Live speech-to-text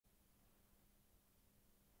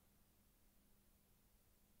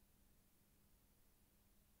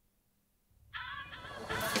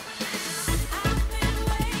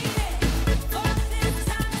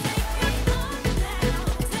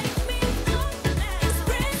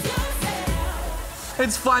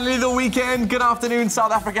It's finally the weekend. Good afternoon,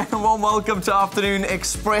 South Africa, and warm welcome to Afternoon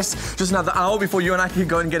Express. Just another hour before you and I can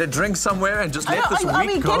go and get a drink somewhere and just let this week go. Are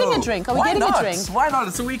we getting a drink? Are we getting a drink? Why not?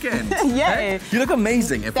 It's a weekend. Yeah. Hey? You look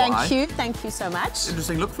amazing, Thank you so much.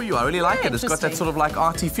 Interesting look for you. I really like it. It's got that sort of like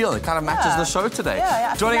arty feel. It kind of matches the show today.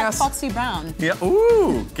 Yeah. Joining like us, Foxy Brown. Yeah.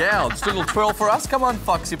 Ooh, gal, just a little twirl for us. Come on,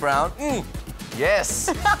 Foxy Brown. Yes.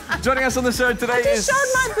 Joining us on the show today I just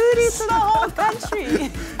showed my booty to the whole country.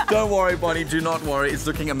 Don't worry, Bonnie. Do not worry. It's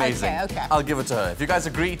looking amazing. Okay. I'll give it to her. If you guys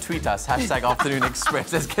agree, tweet us. #Afternoon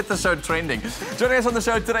Express. Let's get the show trending. Joining us on the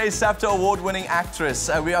show today is SAFTA award-winning actress.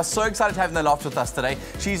 We are so excited to have in the loft with us today.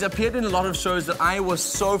 She's appeared in a lot of shows that I was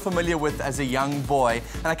so familiar with as a young boy,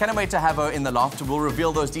 and I cannot wait to have her in the loft. We'll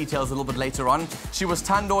reveal those details a little bit later on. She was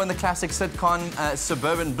Tando in the classic sitcom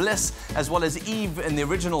Suburban Bliss, as well as Eve in the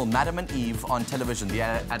original Madam and Eve on television, the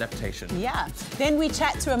adaptation. Yeah. Then we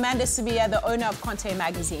chat to Amanda Sibiya, the owner of Conte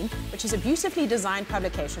Magazine, which is a beautifully designed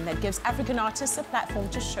publication that gives African artists a platform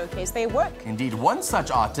to showcase their work. Indeed, one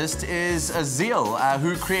such artist is Azael,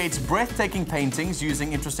 who creates breathtaking paintings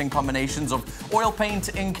using interesting combinations of oil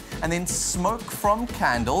paint, ink, and then smoke from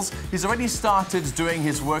candles. He's already started doing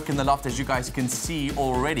his work in the loft, as you guys can see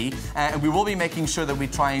already, and we will be making sure that we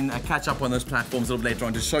try and catch up on those platforms a little later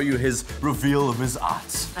on to show you his reveal of his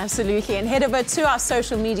art. Absolutely, and head over to our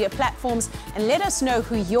social media platforms and let us know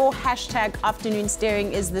who your #Afternoon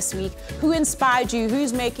Staring is this week. Who inspired you?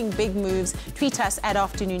 Who's making big moves? Tweet us at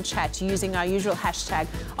Afternoon Chat using our usual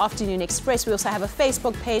 #Afternoon Express. We also have a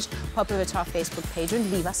Facebook page. Pop over to our Facebook page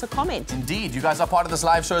and leave us a comment. Indeed, you guys are part of this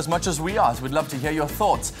live show as much as we are, so we'd love to hear your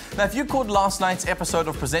thoughts. Now, if you caught last night's episode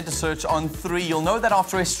of Presenter Search on 3, you'll know that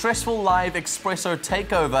after a stressful live espresso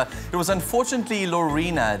takeover, it was unfortunately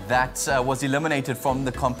Lorena that was eliminated from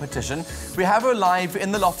the competition. We have her live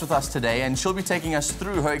in the loft with us today, and she'll be taking us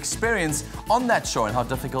through her experience on that show and how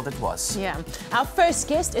difficult it was. Yeah. Our first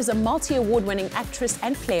guest is a multi-award-winning actress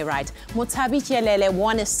and playwright. Motshabi Tyelele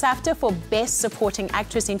won a SAFTA for Best Supporting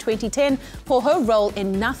Actress in 2010 for her role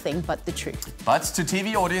in Nothing But the Truth. But to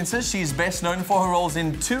TV audiences, she's best known for her roles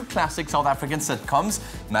in 2 classic South African sitcoms,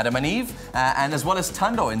 Madam and Eve, and as well as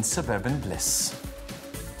Tando in Suburban Bliss.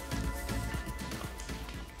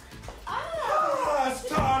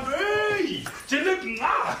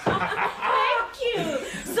 Thank you.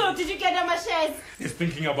 So, did you get on my shares? He's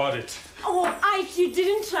thinking about it. Oh, you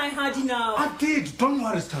didn't try hard enough. I did. Don't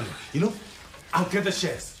worry, Stanley. You know, I'll get the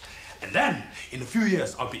shares. And then, in a few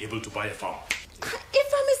years, I'll be able to buy a farm.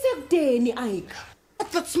 If I'm a Danny Ike.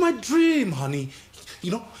 But that's my dream, honey.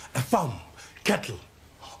 You know, a farm, cattle,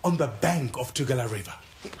 on the bank of Tugela River.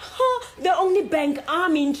 The only bank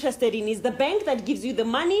I'm interested in is the bank that gives you the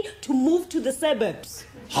money to move to the suburbs.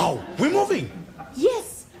 How? We're moving?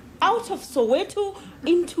 Yes, out of Soweto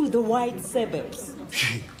into the white suburbs.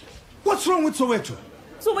 What's wrong with Soweto?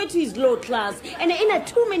 Soweto is low class and in a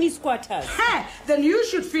too many squatters. Then you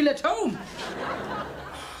should feel at home.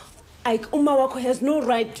 Ike Umawako has no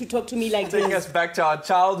right to talk to me like Taking this. us back to our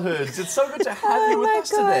childhoods. It's so good to have you with us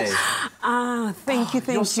today. Thank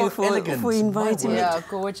you so for inviting me. Yeah,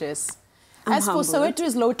 gorgeous. As humbled. for Soweto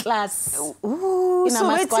is low class. Ooh,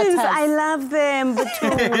 Sowetans, I love them, but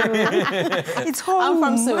it's home. I'm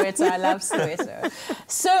from Soweto. I love Soweto.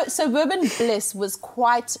 So Suburban Bliss was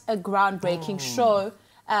quite a groundbreaking show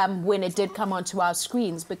when it did come onto our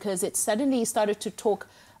screens, because it suddenly started to talk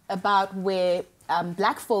about where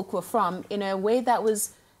black folk were from in a way that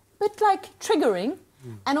was a bit like triggering,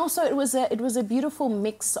 and also it was a beautiful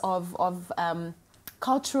mix of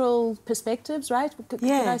cultural perspectives, right? Could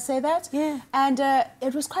I say that? Yeah. And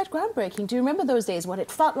it was quite groundbreaking. Do you remember those days, what it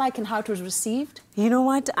felt like and how it was received? You know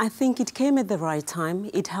what? I think it came at the right time.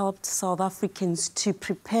 It helped South Africans to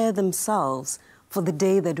prepare themselves for the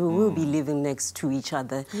day that we will be living next to each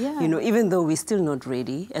other. Yeah. You know, even though we're still not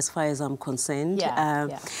ready, as far as I'm concerned. Yeah.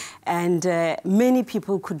 And many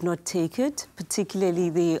people could not take it, particularly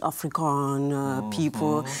the African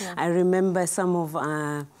people. Yeah. I remember some of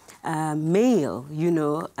mail, you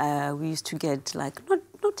know, we used to get like,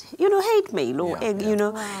 not you know, hate mail or, you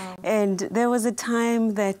know. Wow. And there was a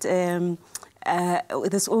time that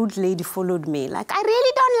this old lady followed me, like, I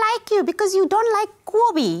really don't like you because you don't like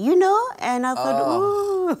Kwabi, you know? And I thought,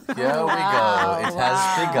 ooh. Here we go. It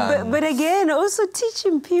has begun. But again, also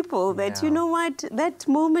teaching people that, you know what, that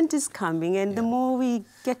moment is coming, and the more we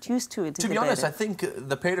get used to it, to be honest, I think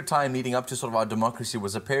the period of time leading up to sort of our democracy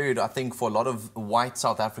was a period, I think, for a lot of white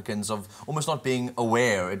South Africans of almost not being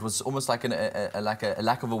aware. It was almost like a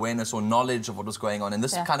lack of awareness or knowledge of what was going on. And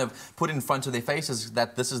this kind of put in front of their faces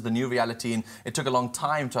that this is the new reality. And it took a long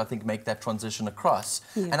time to, I think, make that transition across.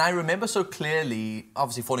 And I remember so clearly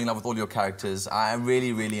obviously falling in love with all your characters. I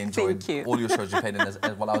really, really enjoyed all your shows you played in as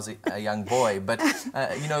while I was a young boy. But,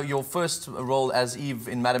 you know, your first role as Eve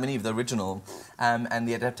in Madam and Eve, the original, and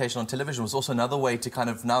the adaptation on television was also another way to kind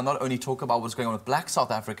of now not only talk about what's going on with black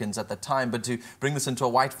South Africans at the time, but to bring this into a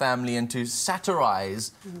white family and to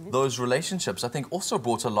satirize those relationships. I think also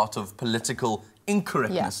brought a lot of political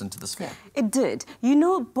incorrectness into this film. It did. You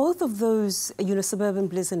know, both of those, you know, Suburban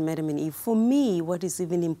Bliss and Madam and Eve, for me, what is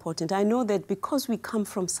even important, I know that because we come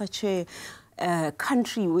from such a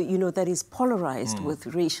country, you know, that is polarized with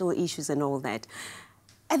racial issues and all that,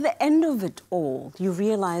 at the end of it all, you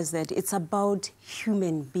realize that it's about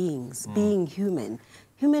human beings, being human.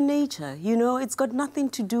 Human nature, you know, it's got nothing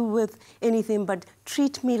to do with anything but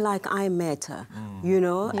treat me like I matter, you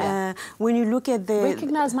know. When you look at the...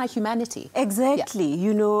 Recognize my humanity. Exactly,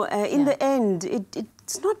 you know, in the end,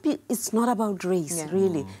 it's not about race,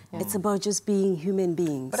 really. It's about just being human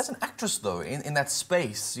beings. But as an actress, though, in that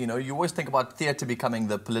space, you know, you always think about theatre becoming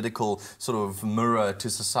the political sort of mirror to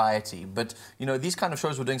society. But, you know, these kind of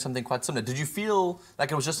shows were doing something quite similar. Did you feel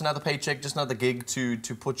like it was just another paycheck, just another gig to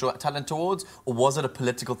put your talent towards? Or was it a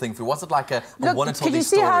political thing for you? Was it like a want to tell these stories? Can you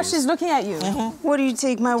see how she's looking at you? What do you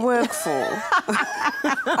take my work for?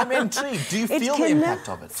 I'm intrigued. Do you feel the impact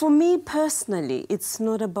of it? For me personally, it's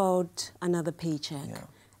not about another paycheck.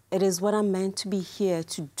 It is what I'm meant to be here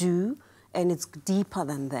to do, and it's deeper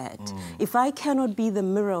than that. If I cannot be the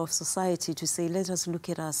mirror of society to say, let us look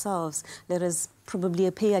at ourselves, let us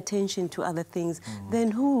probably pay attention to other things,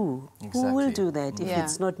 then who? Who will do that if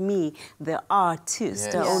it's not me, the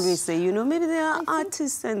artist? I always say, you know, maybe there are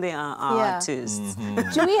artists and there are artists.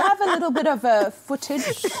 Do we have a little bit of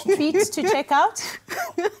footage treats to check out?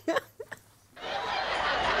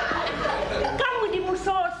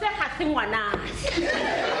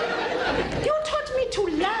 You taught me to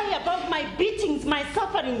lie about my beatings, my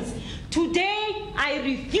sufferings. Today, I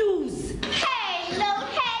refuse. Hello,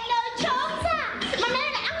 Chota.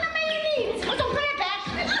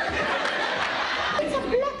 It's a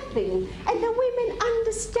black thing, and the women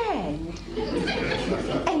understand.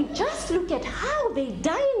 And just look at how they're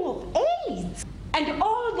dying of AIDS. And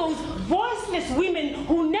all those voiceless women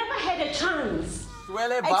who never had a chance.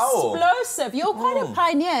 Explosive. You're quite a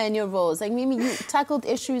pioneer in your roles. I mean, you tackled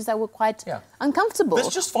issues that were quite uncomfortable. This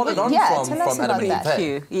just followed on from Adam and Eve. Thank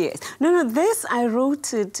you. Yes. No, this, I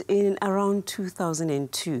wrote it in around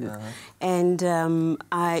 2002. And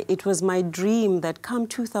it was my dream that come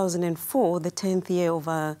 2004, the 10th year of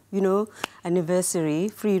our, you know, anniversary,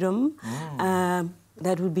 freedom,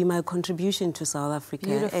 that would be my contribution to South Africa.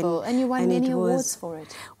 Beautiful. And you won many awards for it.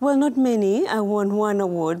 Well, not many. I won one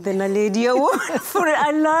award, then a lady award for it. I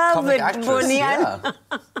love it, Bonnie.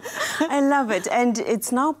 I love it. And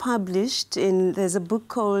it's now published in, there's a book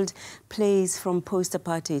called Plays from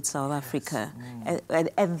Post-Apartheid South Africa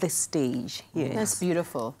at this stage. Yes. That's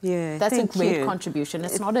beautiful. Yeah, that's a great contribution.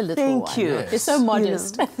 It's not a little one. Thank you. It's so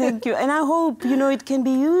modest. You know, thank you. And I hope, you know, it can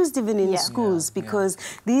be used even in schools because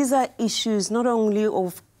these are issues not only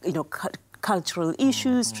of, you know, cultural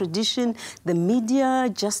issues, tradition, the media,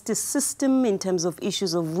 justice system in terms of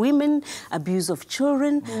issues of women, abuse of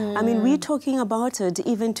children. I mean, we're talking about it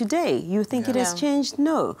even today. You think it has changed?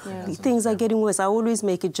 No. Things are getting worse. I always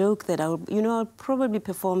make a joke that I'll probably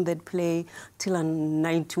perform that play till I'm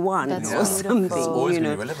 91 or something. It's always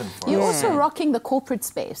been relevant for us. You're also rocking the corporate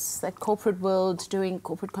space, that corporate world, doing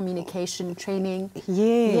corporate communication training.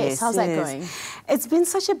 Yes. How's that going? It's been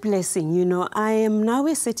such a blessing, you know. I am now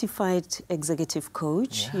a certified executive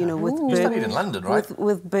coach, you know, with You studied in London, right?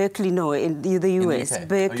 With Berkeley, no, in the US, UK.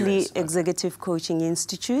 Berkeley US, Executive Coaching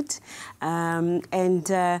Institute. And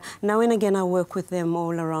now and again, I work with them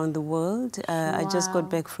all around the world. I just got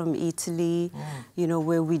back from Italy, you know,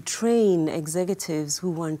 where we train executives who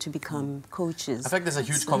want to become coaches. I think there's a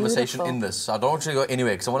huge conversation in this. So I don't want you to go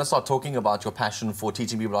anywhere because I want to start talking about your passion for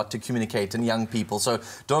teaching people how to communicate and young people. So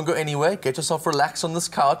don't go anywhere. Get yourself relaxed on this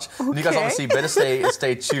couch. And you guys obviously better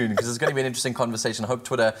stay tuned because it's going to be an interesting conversation. I hope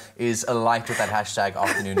Twitter is alight with that hashtag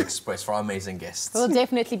Afternoon Express for our amazing guests. We'll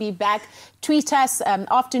definitely be back. Tweet us,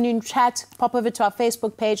 Afternoon Chat, pop over to our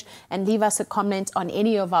Facebook page and leave us a comment on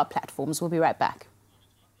any of our platforms. We'll be right back.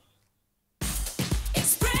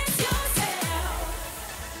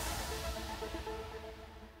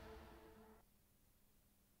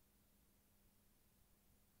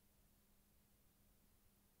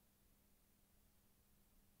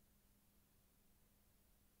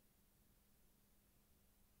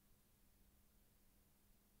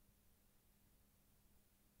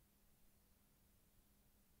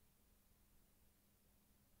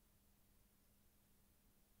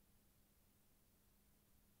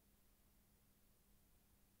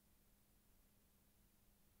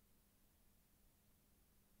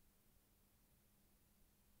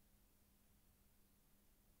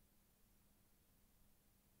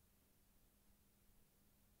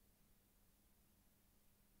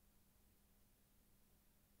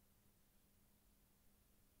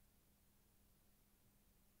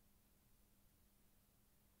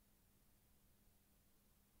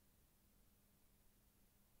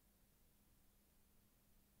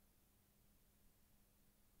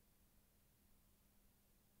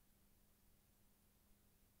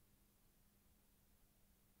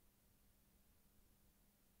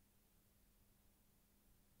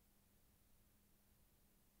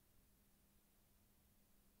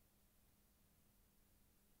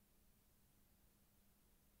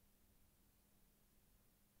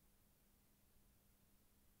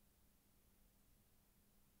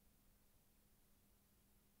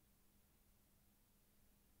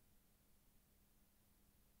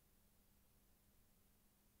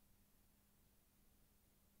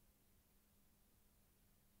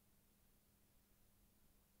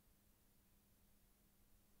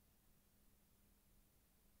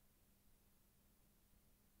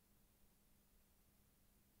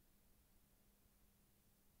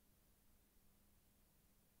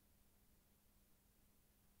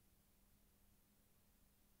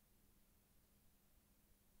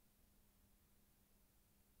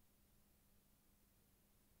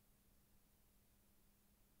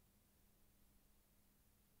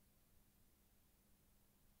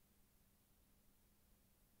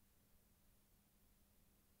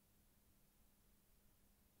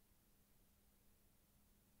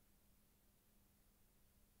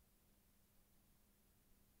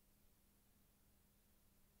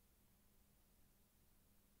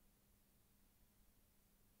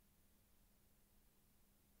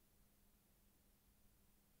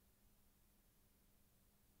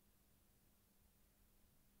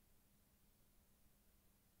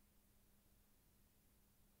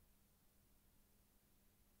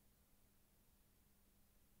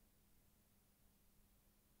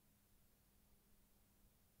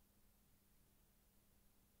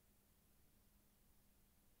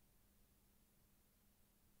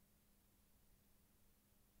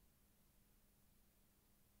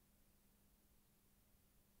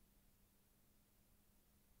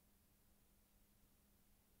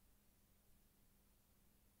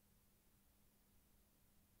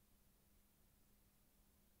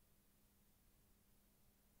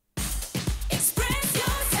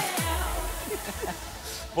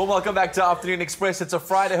 Well, welcome back to Afternoon Express. It's a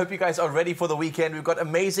Friday. Hope you guys are ready for the weekend. We've got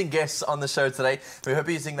amazing guests on the show today. We hope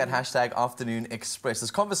you're using that hashtag Afternoon Express. This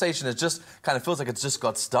conversation is just kind of feels like it's just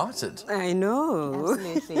got started. I know.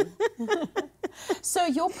 Absolutely. So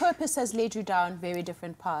your purpose has led you down very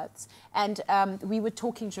different paths. And we were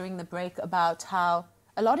talking during the break about how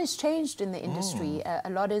a lot has changed in the industry. A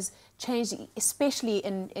lot has changed, especially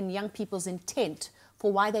in young people's intent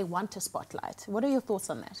for why they want a spotlight. What are your thoughts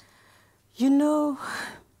on that? You know,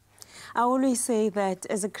 I always say that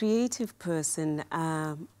as a creative person,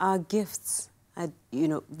 our gifts, you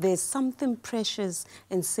know, there's something precious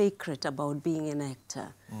and sacred about being an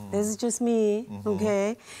actor. This is just me,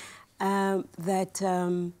 okay? Unless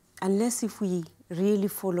if we really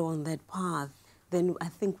follow on that path, then I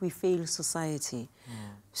think we fail society.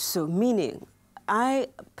 So meaning, I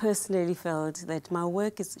personally felt that my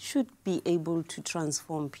work should be able to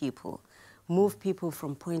transform people, move people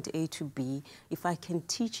from point A to B. If I can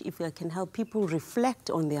teach, if I can help people reflect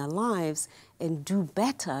on their lives and do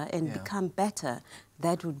better and become better,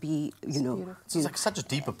 that would be, you know... It's like such a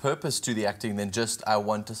deeper purpose to the acting than just I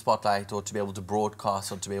want a spotlight or to be able to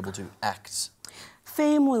broadcast or to be able to act.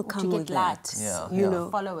 Fame will come with likes, that. You know,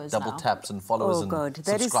 followers double taps and followers and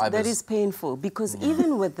subscribers. That is painful because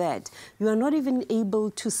even with that, you are not even able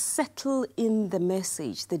to settle in the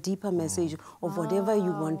message, the deeper message of whatever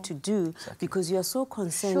you want to do because you are so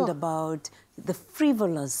concerned about the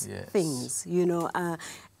frivolous things, you know.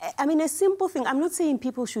 I mean, a simple thing, I'm not saying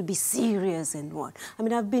people should be serious and what. I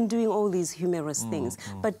mean, I've been doing all these humorous things,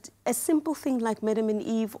 but a simple thing like Madam and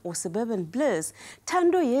Eve or Suburban Bliss,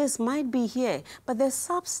 Tando, yes, might be here, but there's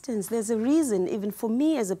substance, there's a reason, even for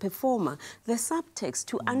me as a performer, there's subtext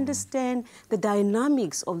to understand the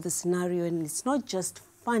dynamics of the scenario, and it's not just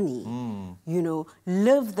funny, you know,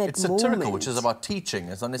 live that it's moment. satirical, which is about teaching.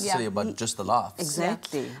 It's not necessarily about just the laughs.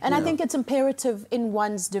 Exactly. And I think it's imperative in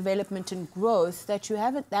one's development and growth that you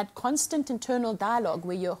have that constant internal dialogue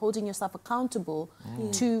where you're holding yourself accountable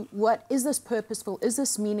to what is this purposeful, is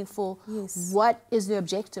this meaningful, what is the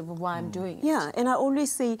objective of why I'm doing it. Yeah, and I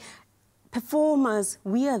always say, performers,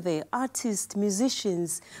 we are there, artists,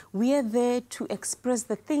 musicians, we are there to express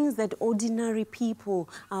the things that ordinary people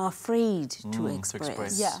are afraid to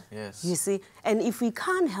express. Yeah. Yes. You see, and if we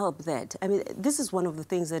can't help that, I mean, this is one of the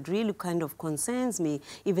things that really kind of concerns me,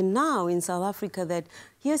 even now in South Africa, that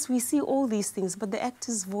yes, we see all these things, but the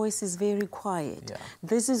actor's voice is very quiet.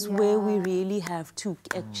 This is where we really have to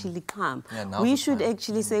actually come. We should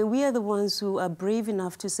actually say, we are the ones who are brave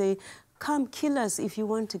enough to say, come kill us if you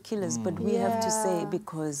want to kill us, but we have to say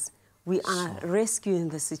because we are rescuing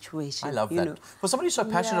the situation. I love that. For somebody who's so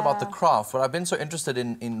passionate about the craft, what I've been so interested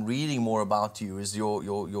in reading more about you is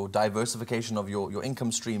your diversification of your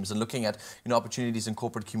income streams and looking at opportunities in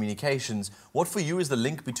corporate communications. What for you is the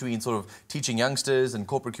link between sort of teaching youngsters and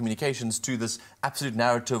corporate communications to this absolute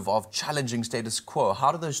narrative of challenging status quo?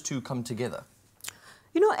 How do those two come together?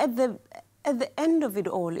 You know, at the end of it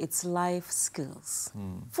all, it's life skills.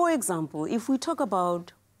 For example, if we talk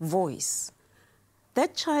about voice,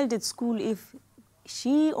 that child at school, if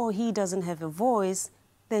she or he doesn't have a voice,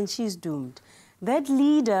 then she's doomed. That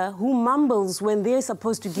leader who mumbles when they're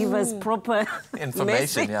supposed to give us proper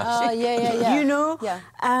information, you know?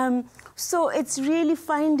 So it's really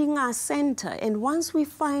finding our center. And once we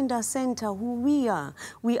find our center, who we are,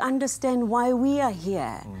 we understand why we are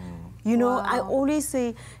here. You know, I always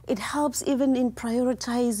say it helps even in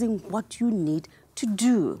prioritizing what you need to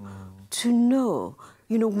do, to know,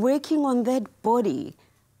 you know, working on that body,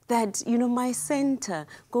 that, you know, my center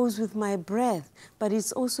goes with my breath, but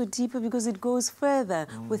it's also deeper because it goes further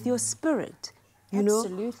with your spirit, you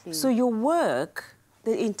know. So your work,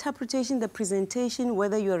 the interpretation, the presentation,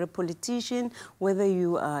 whether you're a politician, whether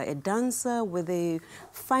you are a dancer, whether you're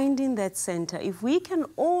finding that center, if we can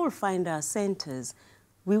all find our centers,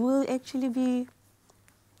 we will actually be,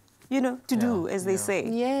 you know, to do, as they say.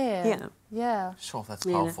 Sure, that's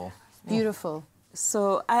powerful. Beautiful.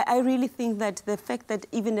 So I really think that the fact that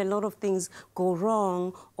even a lot of things go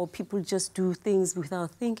wrong or people just do things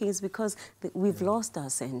without thinking is because we've lost our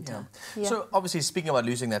center. So obviously, speaking about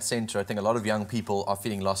losing that center, I think a lot of young people are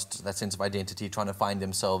feeling lost, that sense of identity, trying to find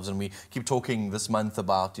themselves. And we keep talking this month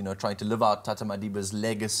about, you know, trying to live out Tata Madiba's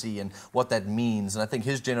legacy and what that means. And I think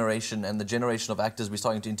his generation and the generation of actors we're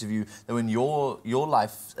starting to interview, that when your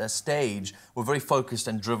life stage were very focused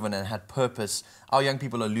and driven and had purpose, our young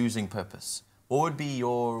people are losing purpose. What would be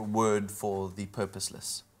your word for the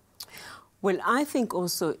purposeless? Well, I think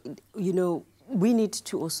also, you know, we need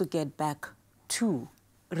to also get back to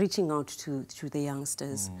reaching out to the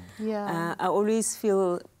youngsters. I always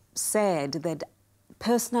feel sad that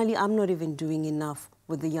personally I'm not even doing enough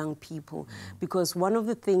with the young people. Because one of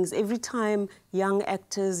the things, every time young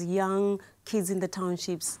actors, young kids in the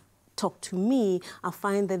townships talk to me, I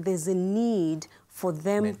find that there's a need for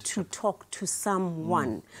them to talk to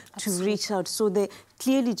someone, to reach out. So they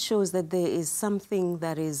clearly shows that there is something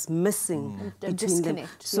that is missing between them.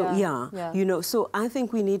 So you know, so I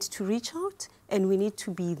think we need to reach out and we need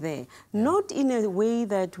to be there. Not in a way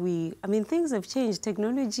that I mean, things have changed,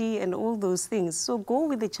 technology and all those things. So go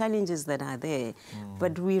with the challenges that are there.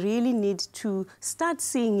 But we really need to start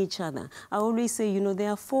seeing each other. I always say, you know, there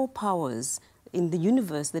are 4 powers in the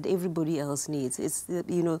universe that everybody else needs. It's,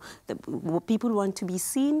 you know, people want to be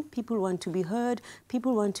seen, people want to be heard,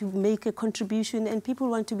 people want to make a contribution, and people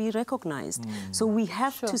want to be recognized. So we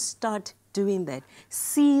have to start doing that.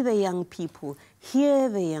 See the young people, hear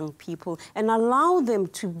the young people, and allow them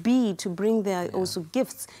to bring their also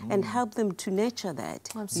gifts and help them to nurture that.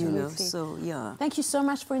 Absolutely. You know, so Thank you so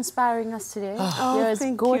much for inspiring us today. Oh, You're as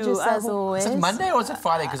gorgeous as always. Is it Monday or is it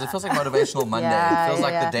Friday? Because it feels like Motivational Monday. It feels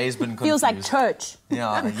like the day's been confused. Feels like church.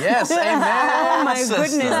 Yeah. Yes. Amen. Oh my sister.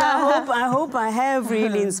 goodness! I hope I have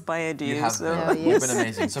really inspired you. You have been. You've been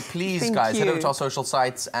amazing. So please, guys, head over to our social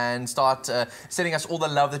sites and start sending us all the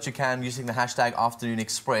love that you can using the hashtag Afternoon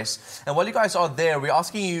Express. And while you guys are there, we're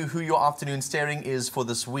asking you who your afternoon staring is for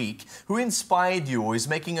this week. Who inspired you or is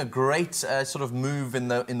making a great sort of move in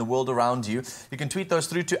the world around you? You can tweet those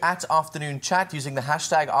through to @AfternoonChat using the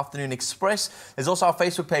hashtag Afternoon Express. There's also our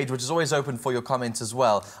Facebook page, which is always open for your comments as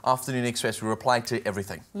well. Afternoon Express. We reply to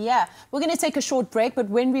everything. Yeah. We're going to take a short break, but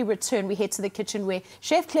when we return, we head to the kitchen where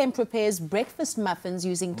Chef Clem prepares breakfast muffins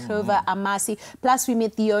using clover amasi. Plus, we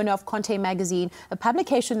meet the owner of Conte Magazine, a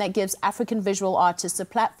publication that gives African visual artists a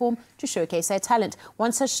platform to showcase their talent.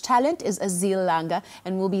 One such talent is Azael Langa,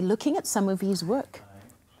 and we'll be looking at some of his work.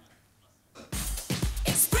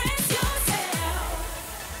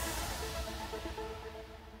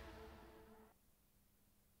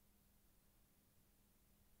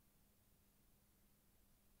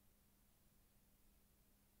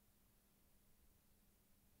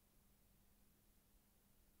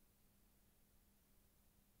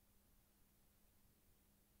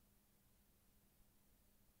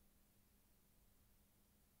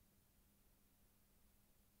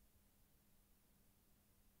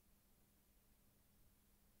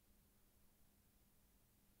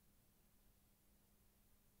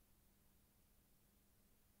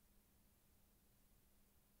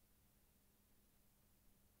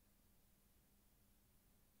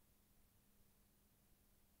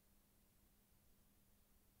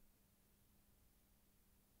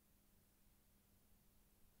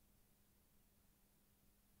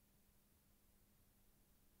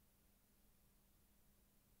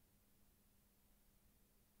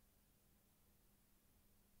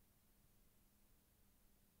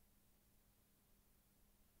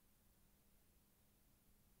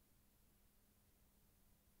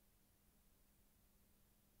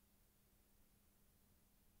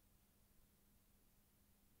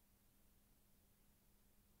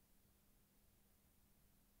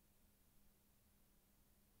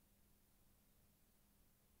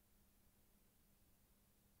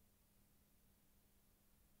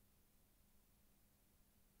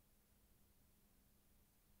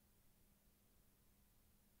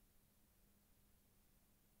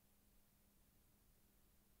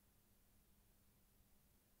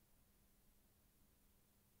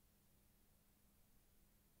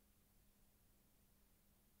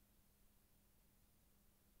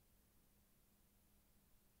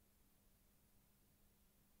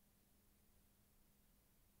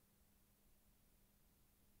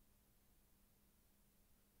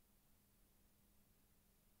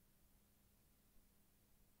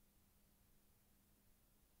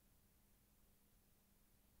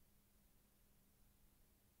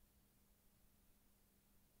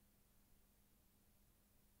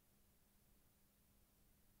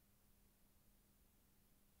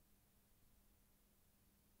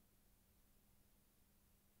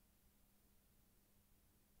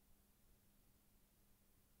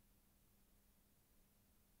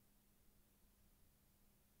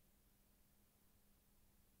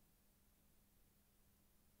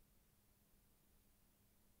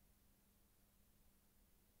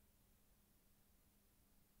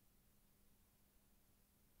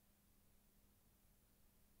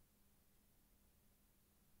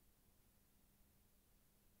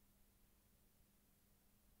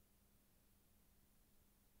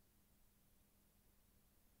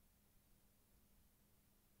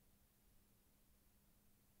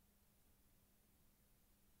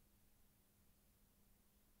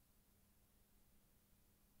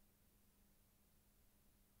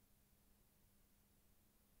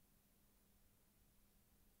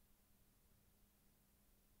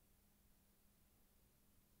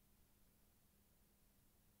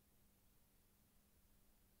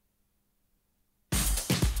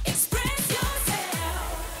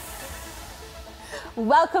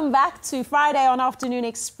 Welcome back to Friday on Afternoon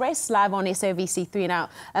Express, live on SABC3 now.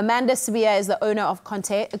 Amanda Sibiya is the owner of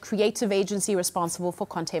Conte, a creative agency responsible for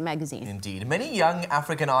Conte Magazine. Indeed. Many young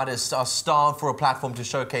African artists are starved for a platform to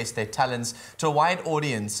showcase their talents to a wide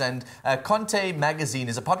audience, and Conte Magazine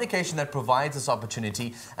is a publication that provides this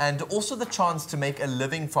opportunity and also the chance to make a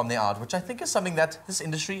living from their art, which I think is something that this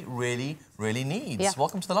industry really needs. Yeah.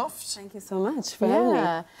 Welcome to the Loft. Thank you so much for having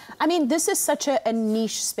me. I mean, this is such a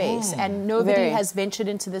niche space, and nobody has ventured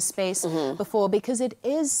into this space before, because it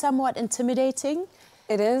is somewhat intimidating.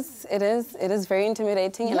 It is very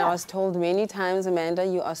intimidating, and I was told many times, Amanda,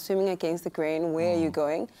 you are swimming against the grain, where are you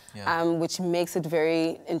going? Which makes it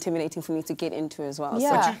very intimidating for me to get into as well.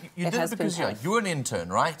 Yeah. So But you did it because you're an intern,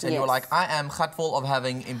 right? And you were like, I am full of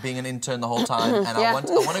being an intern the whole time, and I want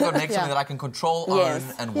to go make something that I can control, own,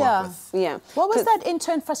 and work with. Yeah. What was that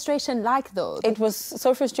intern frustration like, though? It was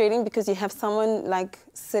so frustrating because you have someone like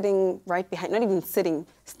sitting right behind, not even sitting,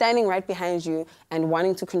 standing right behind you and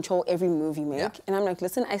wanting to control every move you make. Yeah. And I'm like,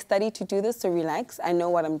 listen, I studied to do this, so relax. I know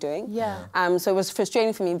what I'm doing. Yeah. So it was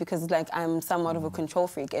frustrating for me because like I'm somewhat of a control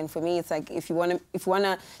freak, and for me it's like if you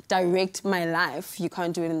wanna direct my life, you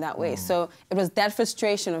can't do it in that way. So it was that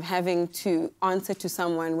frustration of having to answer to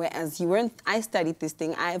someone, whereas you weren't. I studied this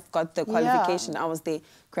thing. I've got the qualification. I was there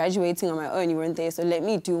graduating on my own. You weren't there, so let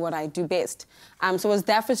me do what I do best. So it was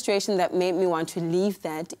that frustration that made me want to leave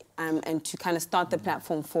that and to kind of start the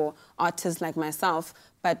platform for artists like myself,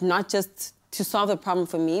 but not just to solve the problem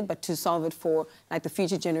for me, but to solve it for like the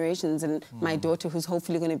future generations and my daughter, who's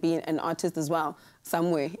hopefully going to be an artist as well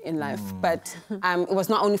somewhere in life. But it was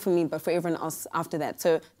not only for me, but for everyone else after that.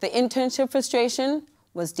 So the internship frustration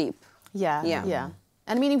was deep. Yeah.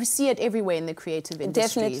 And I mean, we see it everywhere in the creative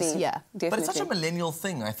industries. Definitely. But it's such a millennial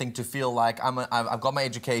thing, I think, to feel like I've got my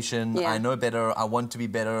education, I know better, I want to be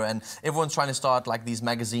better, and everyone's trying to start like these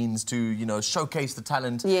magazines to, you know, showcase the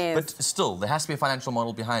talent. But still, there has to be a financial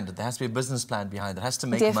model behind it. There has to be a business plan behind it. It has to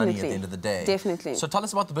make money at the end of the day. Definitely. So tell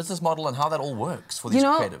us about the business model and how that all works for these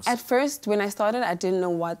creatives. At first, when I started, I didn't know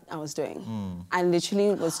what I was doing. I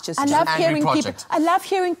literally was just... I love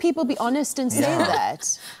hearing people be honest and say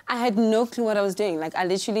that. I had no clue what I was doing. Like, I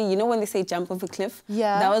literally, you know when they say jump off a cliff?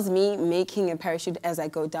 That was me making a parachute as I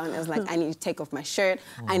go down. I was like, I need to take off my shirt.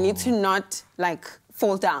 I need to not, like,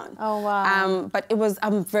 fall down. Oh, wow. But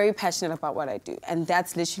I'm very passionate about what I do. And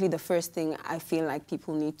that's literally the first thing I feel like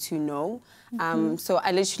people need to know. So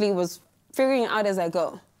I literally was figuring out as I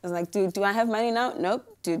go. I was like, do I have money now?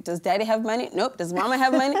 Nope. Does daddy have money? Nope. Does mama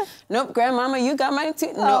have money? Nope. Grandmama, you got money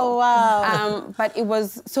too? No. Oh, wow. But I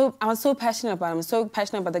was so passionate about it. I'm so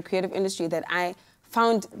passionate about the creative industry that I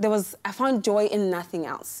found joy in nothing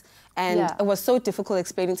else. And it was so difficult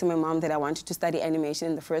explaining to my mom that I wanted to study animation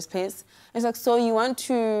in the first place. It's like, so you want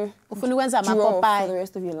to draw for the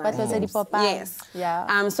rest of your life? Yes.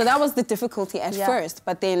 Yeah. So that was the difficulty at first.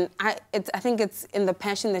 But then I think it's in the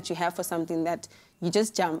passion that you have for something that you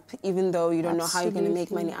just jump, even though you don't know how you're going to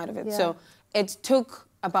make money out of it. So it took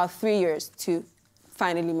about 3 years to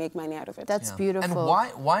finally make money out of it. That's beautiful.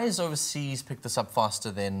 And why has overseas picked this up faster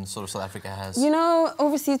than sort of South Africa has? You know,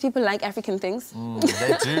 overseas people like African things.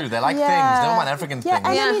 They do. They like things. They don't want African things. And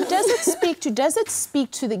I mean, does it speak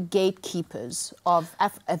to the gatekeepers of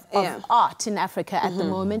art in Africa at the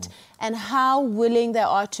moment, and how willing they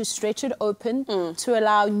are to stretch it open to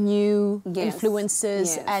allow new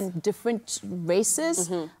influences and different races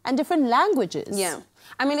and different languages? Yeah.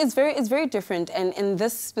 I mean, it's very different. And in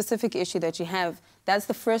this specific issue that you have, that's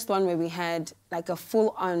the first one where we had like a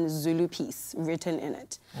full-on Zulu piece written in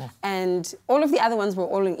it. And all of the other ones were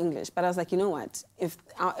all in English. But I was like, you know what?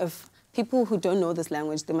 If people who don't know this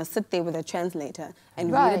language, they must sit there with a translator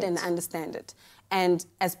and read it and understand it. And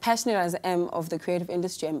as passionate as I am of the creative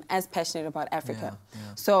industry, I'm as passionate about Africa.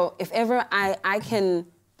 So if ever I can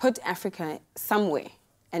put Africa somewhere,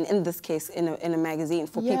 and in this case, in a magazine,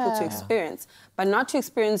 for people to experience. But not to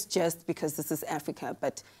experience just because this is Africa,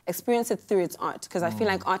 but experience it through its art. Because I feel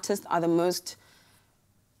like artists are the most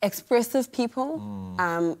expressive people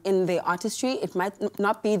in their artistry. It might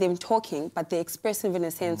not be them talking, but they're expressive in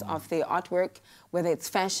a sense of their artwork, whether it's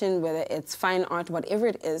fashion, whether it's fine art, whatever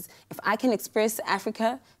it is. If I can express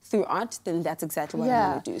Africa through art, then that's exactly what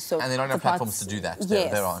I want to do. So and they don't have platforms to do that.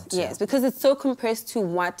 There aren't. Yes, because it's so compressed to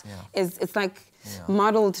what is, it's like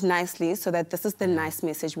modeled nicely so that this is the nice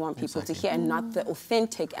message we want people to hear and not the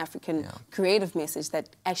authentic African creative message that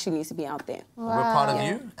actually needs to be out there. Well, we're proud of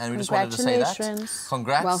you, and we just wanted to say that.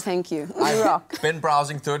 Congrats. Well, thank you. I've been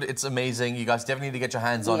browsing through it. It's amazing. You guys definitely need to get your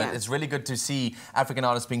hands on it. It's really good to see African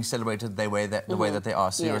artists being celebrated the way that they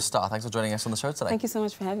are. So you're a star. Thanks for joining us on the show today. Thank you so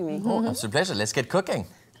much for having me. It's a pleasure. Let's get cooking.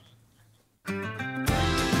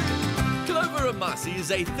 Clover Masi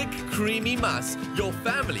is a thick, creamy muss your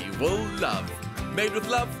family will love. Made with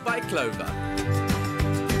love by Clover.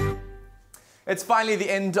 It's finally the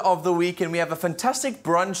end of the week and we have a fantastic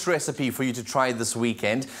brunch recipe for you to try this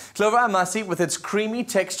weekend. Clover Masi, with its creamy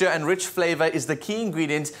texture and rich flavor, is the key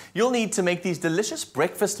ingredient you'll need to make these delicious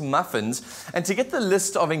breakfast muffins. And to get the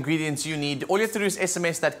list of ingredients you need, all you have to do is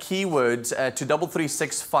SMS that keyword to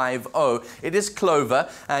 33650. It is Clover,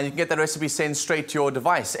 and you can get that recipe sent straight to your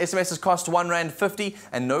device. SMSs cost R1.50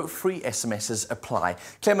 and no free SMSs apply.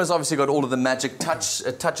 Clem has obviously got all of the magic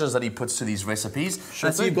touches that he puts to these recipes.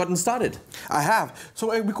 That's how you've gotten started. I have. So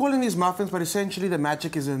we're calling these muffins, but essentially the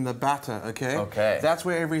magic is in the batter, okay? Okay. That's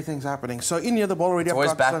where everything's happening. So in here, the bowl already... It's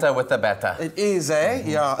always batter with the batter. It is, eh?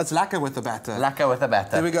 Yeah, it's lacquer with the batter. Lacquer with the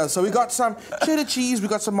batter. There we go. So we got some cheddar cheese, we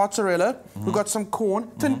got some mozzarella, we got some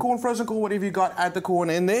corn, tin corn, frozen corn, whatever you got, add the corn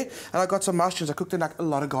in there. And I got some mushrooms. I cooked in like a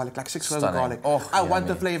lot of garlic, like 6 cloves of garlic. Oh, I want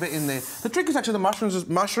the flavor in there. The trick is actually the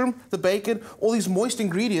mushroom, the bacon, all these moist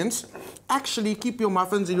ingredients actually keep your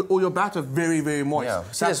muffins or your batter very, very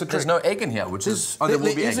moist. Yeah. See, there's no egg in here, which is... Oh, there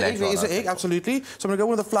will be egg later on. There is an egg, absolutely. So I'm going to go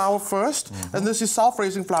with the flour first. And this is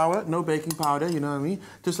self-raising flour, no baking powder, you know what I mean?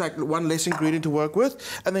 Just like one less ingredient to work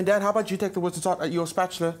with. And then, Dad, how about you take the words and start your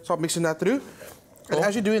spatula, start mixing that through. And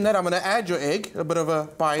as you're doing that, I'm going to add your egg, a bit of a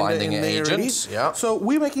binding in there already. Yeah. So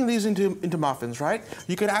we're making these into muffins, right?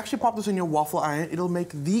 You can actually pop this in your waffle iron. It'll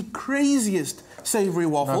make the craziest savoury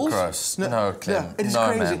waffles. No, gross. No, Clem. Yeah, it is no,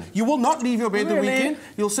 crazy. Man. You will not leave your bed the weekend.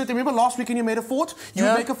 You'll sit there. Remember last weekend you made a fort? You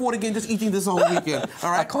would make a fort again just eating this whole weekend.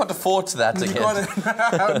 All right? I can't afford that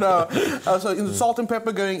again. No. So the salt and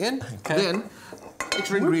pepper going in. Okay. Then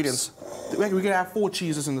extra ingredients. We're going to have 4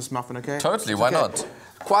 cheeses in this muffin, okay? Totally, why not?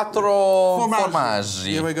 Quattro formaggi.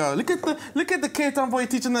 Here we go. Look at the Ketan boy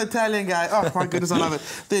teaching the Italian guy. Oh my goodness, I love it.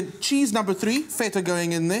 Then cheese number 3, feta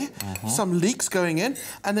going in there, some leeks going in,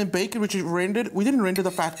 and then bacon which is rendered. We didn't render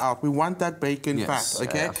the fat out. We want that bacon fat,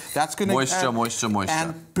 okay? Yeah. That's going to add moisture.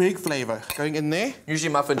 And big flavor going in there.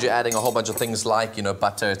 Usually muffins you're adding a whole bunch of things like, you know,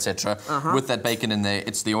 butter, etc. With that bacon in there,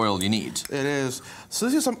 it's the oil you need. It is. So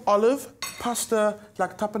this is some olive pasta,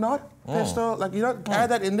 like tapenade. Pesto, like, you know, add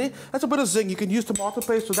that in there. That's a bit of zing. You can use tomato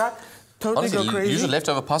paste for that. Totally Honestly, go crazy. use your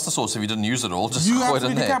leftover pasta sauce if you didn't use it all. Just you pour it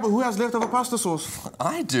in there. But who has leftover pasta sauce?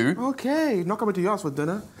 I do. Okay, not coming to yours for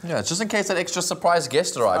dinner. Yeah, it's just in case that extra surprise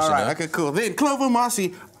guest arrives. All right, okay, cool. Then Clover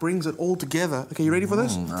Masi brings it all together. Okay, you ready for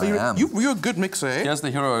this? I am. You're a good mixer, eh? Here's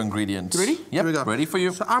the hero ingredient. You ready? Yep, here we go. Ready for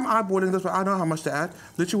you. So I'm eyeballing this, but I know how much to add.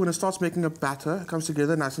 Literally, when it starts making a batter, it comes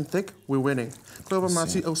together nice and thick, we're winning. Clover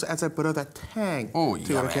Masi also adds a bit of that tang to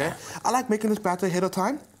it, okay? I like making this batter ahead of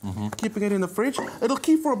time, keeping it in the fridge. It'll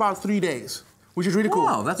keep for about 3 days. Which is really cool.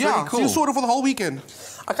 Wow, that's really cool. So you sort it for the whole weekend.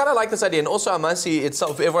 I kind of like this idea. And also, Amasi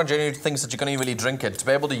itself, everyone generally thinks that you can't really drink it. To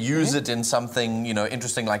be able to use it in something, you know,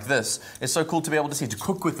 interesting like this, it's so cool to be able to see, to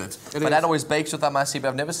cook with it. My dad always bakes with Amasi, but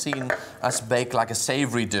I've never seen us bake like a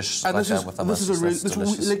savoury dish like that with Amasi.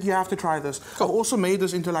 This is like, you have to try this. Cool. I've also made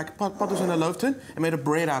this into like, put this in a loaf tin and made a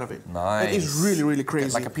bread out of it. Nice. It is really, really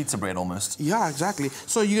crazy. Like a pizza bread almost. Yeah, exactly.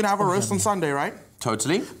 So you're going to have a roast on Sunday, right?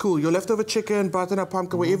 Totally. Cool. Your leftover chicken, butternut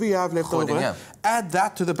pumpkin, whatever you have left over, add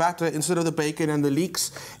that to the batter instead of the bacon and the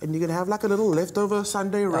leeks, and you're going to have like a little leftover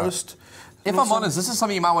Sunday roast. If I'm honest, this is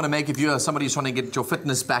something you might want to make if you're somebody who's trying to get your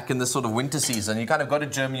fitness back in this sort of winter season. You kind of go to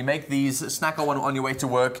gym, you make these, snack on your way to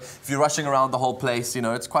work. If you're rushing around the whole place, you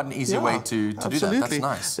know, it's quite an easy way to do that. That's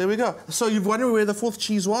nice. There we go. So you've wondered where the 4th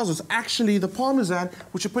cheese was. It's actually the Parmesan,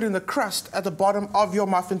 which you put in the crust at the bottom of your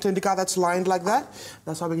muffin tin. The guy that's lined like that.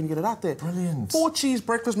 That's how we can get it out there. Brilliant. 4 cheese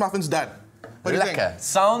breakfast muffins done. Lekker.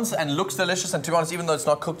 Sounds and looks delicious, and to be honest, even though it's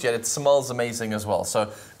not cooked yet, it smells amazing as well.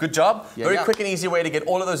 So, good job. Very quick and easy way to get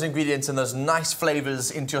all of those ingredients and those nice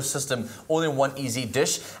flavors into your system, all in one easy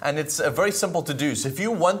dish. And it's very simple to do. So, if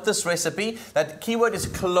you want this recipe, that keyword is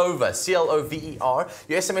Clover, C-L-O-V-E-R.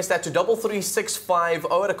 You SMS that to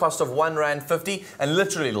 33650 at a cost of R1.50, and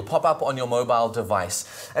literally it'll pop up on your mobile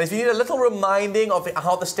device. And if you need a little reminding of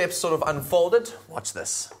how the steps sort of unfolded, watch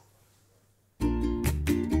this.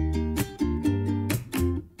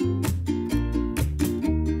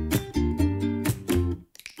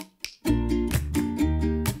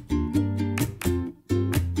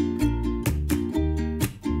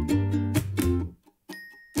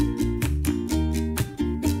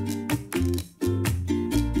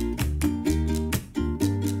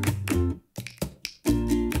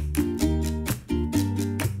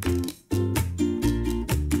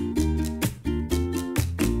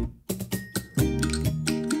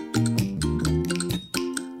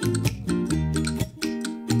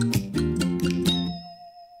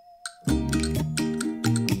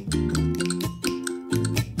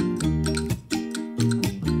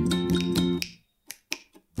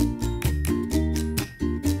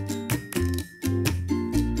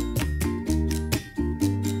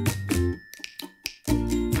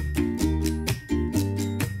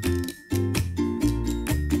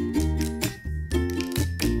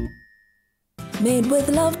 Made with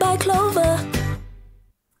love by Clover.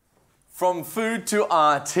 From food to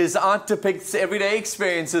art, his art depicts everyday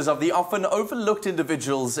experiences of the often overlooked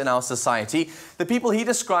individuals in our society, the people he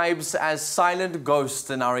describes as silent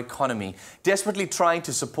ghosts in our economy, desperately trying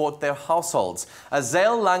to support their households.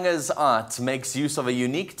 Azael Langa's art makes use of a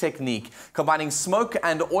unique technique, combining smoke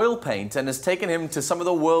and oil paint, and has taken him to some of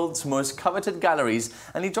the world's most coveted galleries,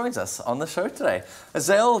 and he joins us on the show today.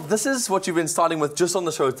 Azael, this is what you've been starting with just on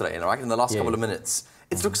the show today, right, in the last couple of minutes.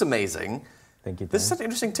 It looks amazing. Thank you. This is such an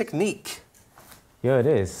interesting technique. Yeah, it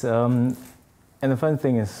is. And the fun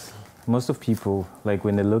thing is, most of people, like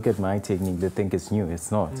when they look at my technique, they think it's new.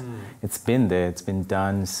 It's not. It's been there. It's been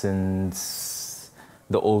done since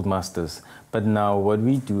the old masters. But now what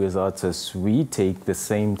we do as artists, we take the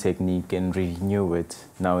same technique and renew it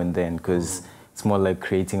now and then, because it's more like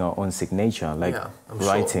creating our own signature, like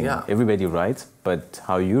writing. Sure, Everybody writes, but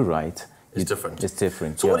how you write, it's different. It's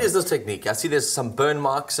different. So what is this technique? I see there's some burn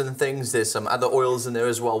marks and things. There's some other oils in there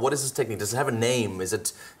as well. What is this technique? Does it have a name? Is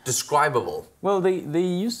it describable? Well, they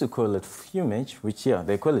used to call it fumage, which,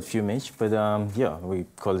 they call it fumage. But, we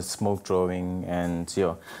call it smoke drawing and,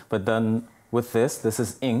 But then with this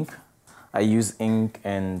is ink. I use ink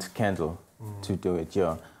and candle to do it,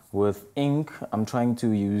 With ink, I'm trying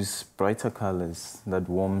to use brighter colors that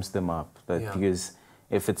warms them up. Because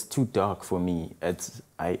if it's too dark for me,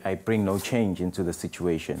 I bring no change into the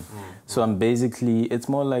situation. So I'm basically, it's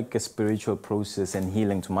more like a spiritual process and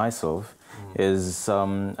healing to myself.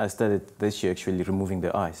 I started this year actually removing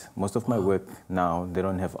the eyes. Most of my work now, they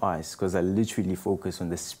don't have eyes, because I literally focus on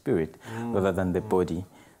the spirit rather than the body.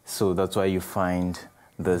 So that's why you find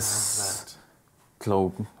this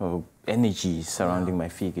glow or energy surrounding my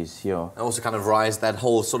figures, And also kind of that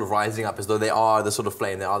whole sort of rising up as though they are the sort of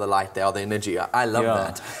flame, they are the light, they are the energy. I love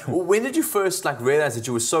that. When did you first realize that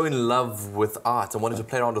you were so in love with art and wanted to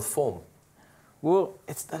play around with form? Well,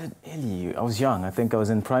 it started early. I was young. I think I was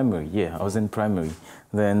in primary. Yeah, I was in primary.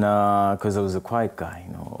 Then, because I was a quiet guy,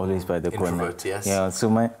 always by the corner. Introvert, yes. Yeah. So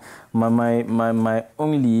my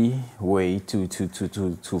only way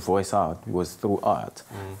to voice out was through art.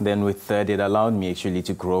 Then with that, it allowed me actually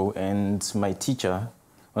to grow. And my teacher,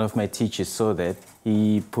 one of my teachers, saw that.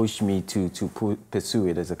 He pushed me to pursue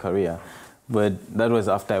it as a career. But that was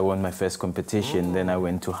after I won my first competition. Then I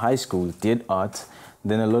went to high school, did art.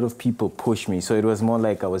 Then a lot of people pushed me, so it was more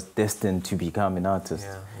like I was destined to become an artist.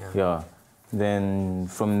 Then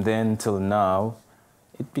from then till now,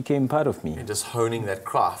 it became part of me. You're just honing that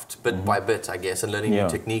craft bit by bit, I guess, and learning new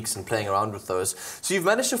techniques and playing around with those. So you've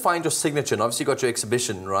managed to find your signature, and obviously you got your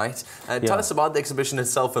exhibition, right? Tell us about the exhibition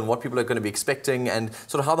itself and what people are going to be expecting, and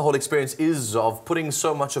sort of how the whole experience is of putting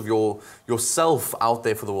so much of yourself out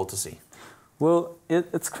there for the world to see. Well,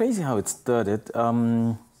 it's crazy how it started.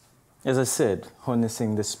 As I said,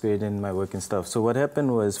 harnessing the spirit in my work and stuff. So what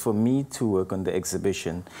happened was, for me to work on the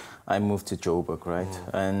exhibition, I moved to Joburg, right?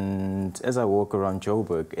 And as I walk around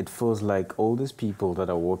Joburg, it feels like all these people that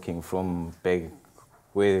are walking from back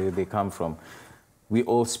where they come from, we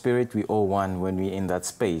all spirit, we all one when we're in that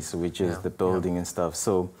space, which is the building and stuff.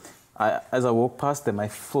 So as I walk past them, I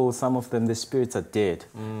feel some of them, the spirits are dead.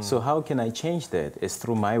 So how can I change that? It's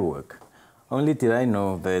through my work. Only did I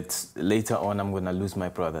know that later on I'm going to lose my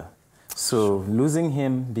brother. So losing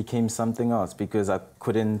him became something else, because I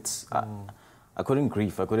couldn't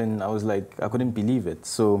grieve. I couldn't believe it.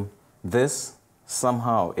 So this,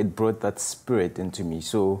 somehow, it brought that spirit into me.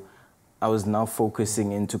 So I was now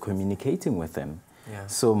focusing into communicating with them.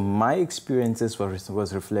 So my experiences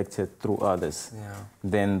was reflected through others.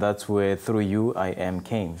 Then that's where Through You, I Am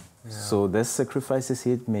came. So the sacrifices he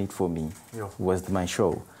had made for me was my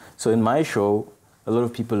show. So in my show, a lot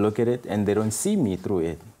of people look at it and they don't see me through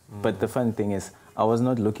it. But the fun thing is, I was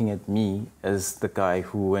not looking at me as the guy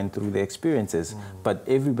who went through the experiences, but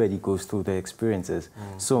everybody goes through the experiences.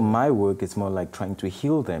 So my work is more like trying to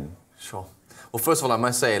heal them. Sure. Well, first of all, I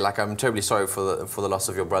must say, I'm terribly sorry for the loss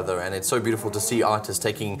of your brother, and it's so beautiful to see artists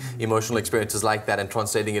taking emotional experiences like that and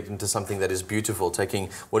translating it into something that is beautiful, taking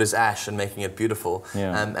what is ash and making it beautiful.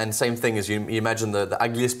 And same thing as you imagine the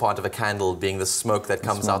ugliest part of a candle being the smoke that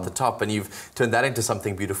comes out the top, and you've turned that into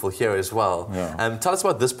something beautiful here as well. Tell us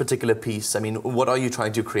about this particular piece. I mean, what are you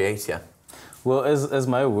trying to create here? Well, as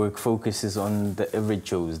my work focuses on the average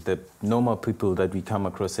Joes, the normal people that we come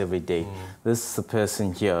across every day. This is a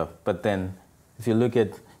person here, but then if you look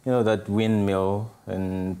at, that windmill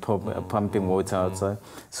and pumping water outside.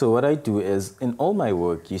 So what I do is, in all my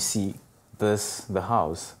work, you see the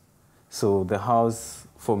house. So the house,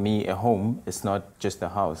 for me, a home is not just a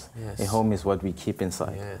house. A home is what we keep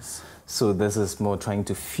inside. So this is more trying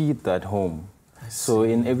to feed that home. So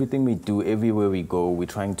in everything we do, everywhere we go, we're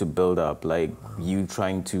trying to build up. Like you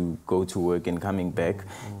trying to go to work and coming back,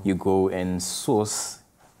 you go and source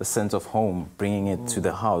a sense of home, bringing it to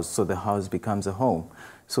the house, so the house becomes a home.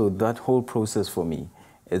 So that whole process for me,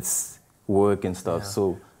 it's work and stuff.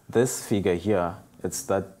 So this figure here, it's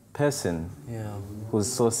that person who's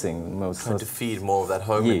sourcing. Trying to feed more of that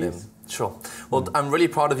home in them. Sure. Well, I'm really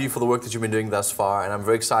proud of you for the work that you've been doing thus far, and I'm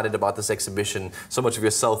very excited about this exhibition. So much of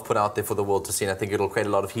yourself put out there for the world to see, and I think it'll create a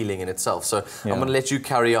lot of healing in itself. So I'm going to let you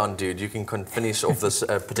carry on, dude. You can finish off this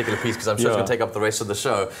particular piece, because I'm sure it's going to take up the rest of the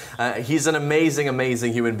show. He's an amazing,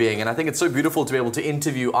 amazing human being, and I think it's so beautiful to be able to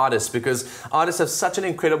interview artists, because artists have such an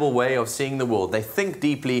incredible way of seeing the world. They think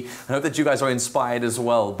deeply. I hope that you guys are inspired as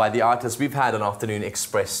well by the artists we've had on Afternoon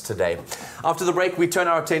Express today. After the break, we turn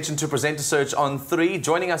our attention to Presenter Search on 3.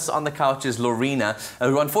 Joining us on the couch is Lorena,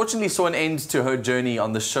 who unfortunately saw an end to her journey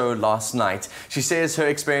on the show last night. She shares her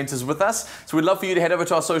experiences with us, so we'd love for you to head over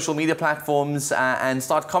to our social media platforms and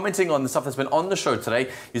start commenting on the stuff that's been on the show today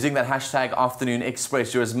using that hashtag Afternoon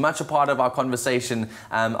Express. You're as much a part of our conversation,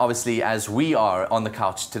 obviously, as we are on the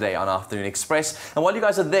couch today on Afternoon Express. And while you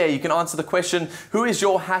guys are there, you can answer the question, who is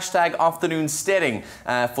your hashtag Afternoon Steering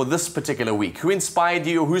for this particular week? Who inspired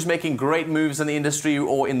you? Who's making great moves in the industry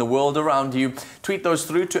or in the world around you? Tweet those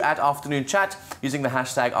through to @Afternoon Chat using the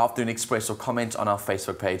hashtag Afternoon Express, or comment on our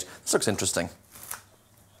Facebook page. This looks interesting.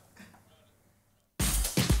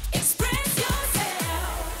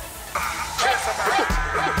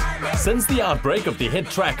 Since the outbreak of the hit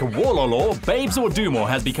track Wololo, Babes or Dumo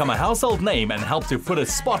has become a household name and helped to put a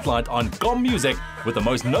spotlight on gqom music, with the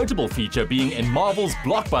most notable feature being in Marvel's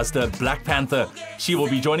blockbuster Black Panther. She will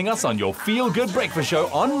be joining us on your Feel Good Breakfast Show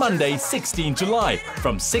on Monday, 16 July,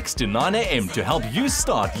 from 6 to 9 a.m. to help you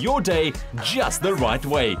start your day just the right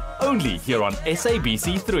way. Only here on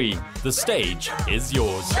SABC3. The stage is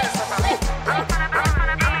yours.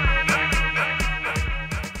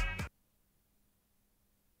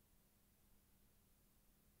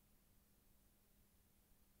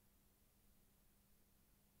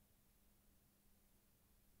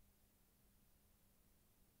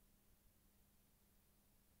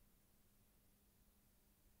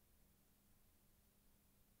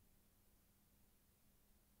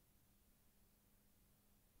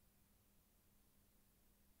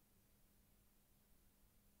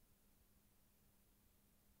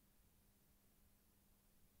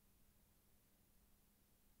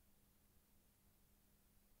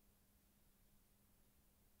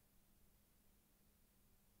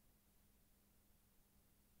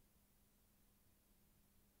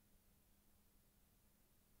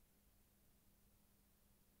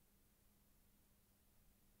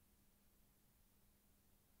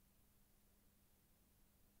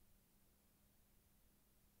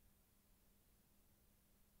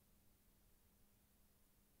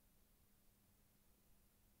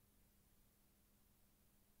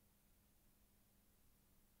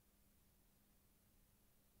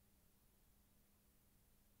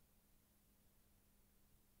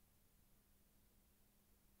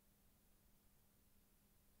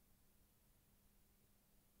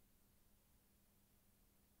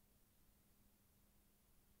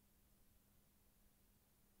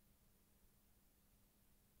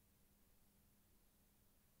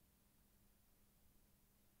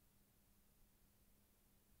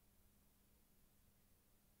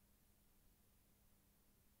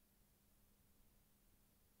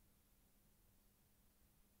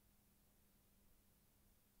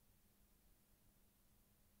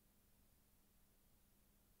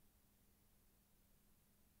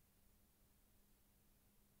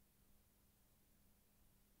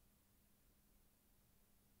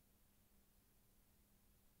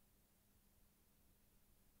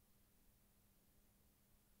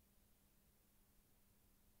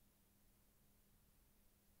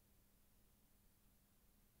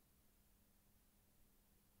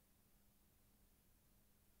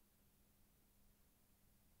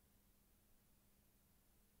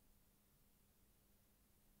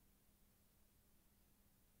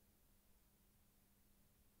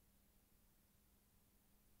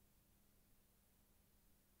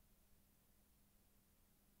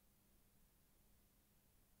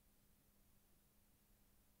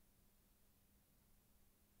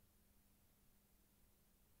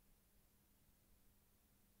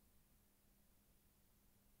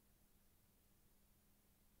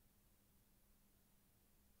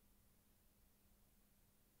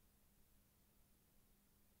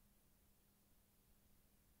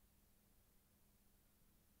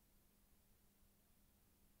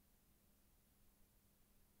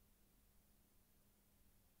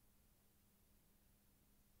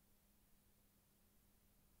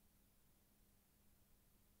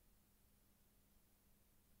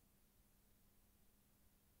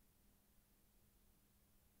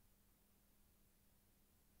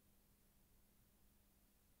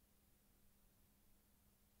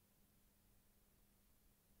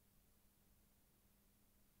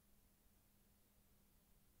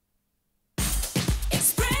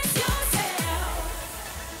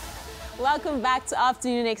 Welcome back to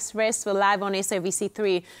Afternoon Express. We're live on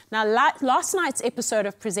SABC3. Now, last night's episode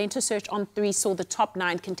of Presenter Search on 3 saw the top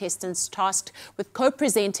 9 contestants tasked with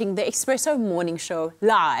co-presenting the Espresso Morning Show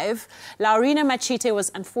live. Laurina Machite was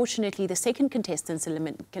unfortunately the second contestant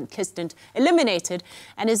eliminated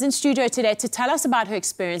and is in studio today to tell us about her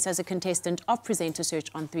experience as a contestant of Presenter Search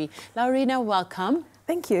on 3. Laurina, welcome.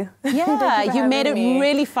 Thank you. Yeah, you made it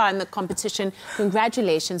really fun, the competition.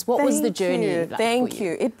 Congratulations. What was the journey like Thank for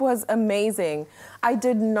you? It was amazing. I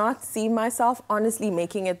did not see myself, honestly,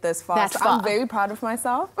 making it this far. That so far. I'm very proud of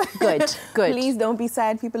myself. Good, good. Please don't be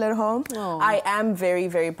sad, people at home. Oh. I am very,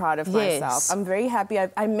 very proud of myself. I'm very happy.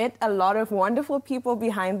 I met a lot of wonderful people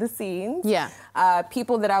behind the scenes. Yeah.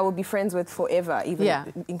 People that I will be friends with forever,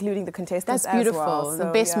 even including the contestants That's beautiful. as well.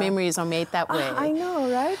 The best memories are made that way. I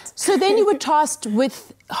know, right? So then you were tasked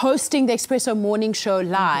with hosting the Espresso Morning Show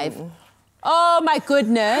live. Oh my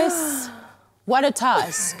goodness. What a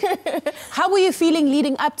task. How were you feeling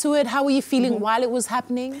leading up to it? How were you feeling while it was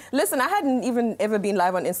happening? Listen, I hadn't even ever been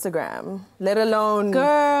live on Instagram, let alone,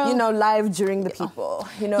 Girl, live during the people.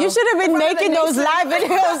 You should have been making those live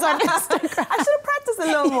videos on Instagram. I should have practiced a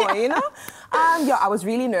little more, I was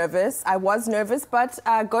really nervous. I was nervous, but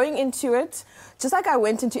going into it, just like I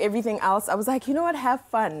went into everything else, I was like, you know what, have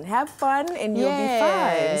fun, and you'll be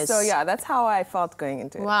fine. So yeah, that's how I felt going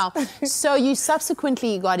into it. Wow. So you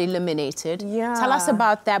subsequently got eliminated. Yeah. Tell us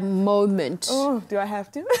about that moment. Oh, do I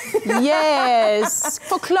have to? Yes,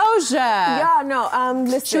 for closure. Yeah, no,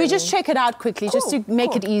 listen. Should we just check it out quickly, just to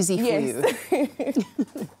make it easy for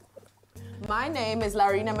you? My name is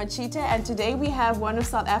Laurina Machite, and today we have one of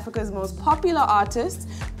South Africa's most popular artists,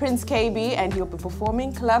 Prince KB, and he'll be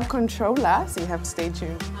performing Club Controller, so you have to stay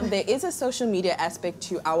tuned. There is a social media aspect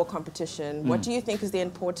to our competition. What do you think is the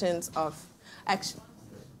importance of action?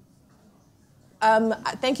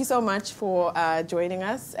 Thank you so much for joining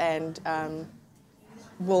us, and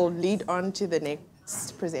we'll lead on to the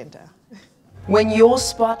next presenter. When your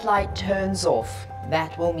spotlight turns off,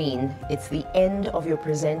 that will mean it's the end of your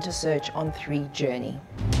Presenter Search on 3 journey.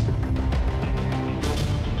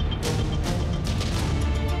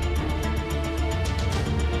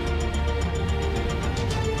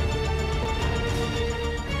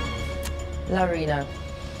 Laurina,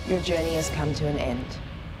 your journey has come to an end.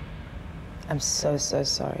 I'm so, so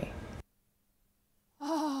sorry.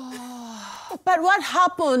 Oh, but what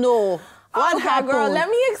happened, What happened? Girl, let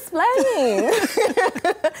me explain.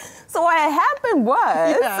 So what happened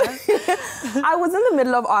was, I was in the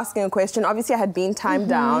middle of asking a question. Obviously, I had been timed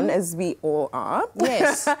down, as we all are.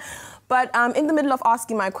 Yes. But in the middle of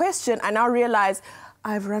asking my question, I now realized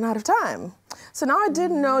I've run out of time. So now I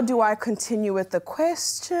didn't know, do I continue with the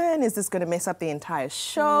question? Is this going to mess up the entire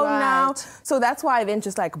show now? So that's why I then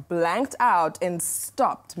just blanked out and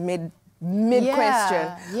stopped mid-question.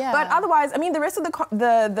 Yeah. But otherwise, I mean, the rest of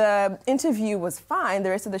the interview was fine.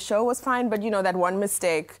 The rest of the show was fine. But, that one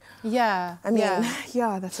mistake. Yeah. I mean,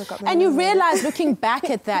 that's what got me. And you realize, looking back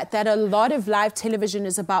at that a lot of live television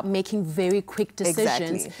is about making very quick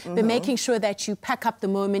decisions. Exactly. But making sure that you pack up the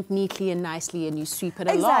moment neatly and nicely and you sweep it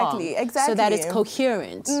along. Exactly. So that it's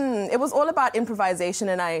coherent. It was all about improvisation,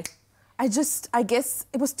 and I guess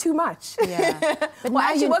it was too much. Yeah. But well,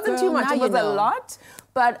 actually, it wasn't too much. It was a lot.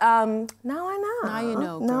 But now I know. Now you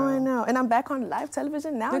know, girl. Now I know. And I'm back on live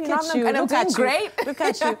television now. Look at you. And I'm doing great. Look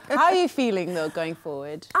at you. How are you feeling, though, going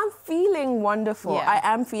forward? I'm feeling wonderful. Yeah.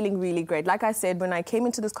 I am feeling really great. Like I said, when I came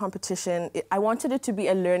into this competition, I wanted it to be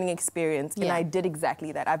a learning experience. And I did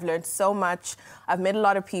exactly that. I've learned so much. I've met a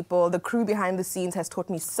lot of people. The crew behind the scenes has taught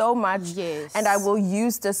me so much. Yes. And I will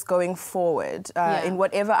use this going forward in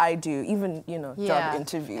whatever I do, even, job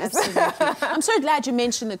interviews. Absolutely. I'm so glad you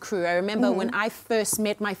mentioned the crew. I remember when I first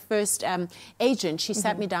met my first agent, she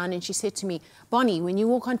sat me down and she said to me, Bonnie, when you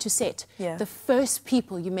walk onto set, the first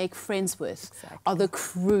people you make friends with are the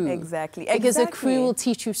crew. Exactly. Because the crew will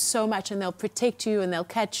teach you so much and they'll protect you and they'll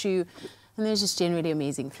catch you. And they're just generally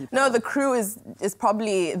amazing people. No, the crew is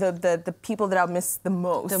probably the people that I'll miss the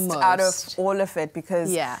most out of all of it,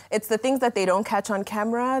 because it's the things that they don't catch on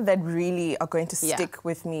camera that really are going to stick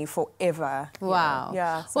with me forever. Wow.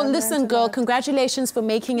 Yeah. So well, listen, girl, congratulations for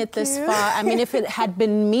making it this far. I mean, if it had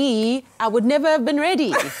been me, I would never have been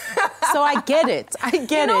ready. So I get it. I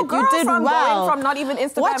get it. Girl, you did from well. Going from not even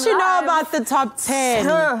Instagram What you know Live. about the top 10?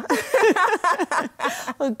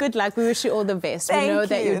 Well, good luck. We wish you all the best. We know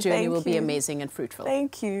that your journey will be amazing and fruitful.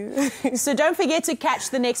 Thank you. So don't forget to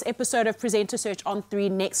catch the next episode of Presenter Search on 3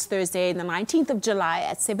 next Thursday, the 19th of July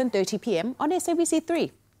at 7:30 p.m. on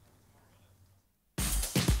SABC3.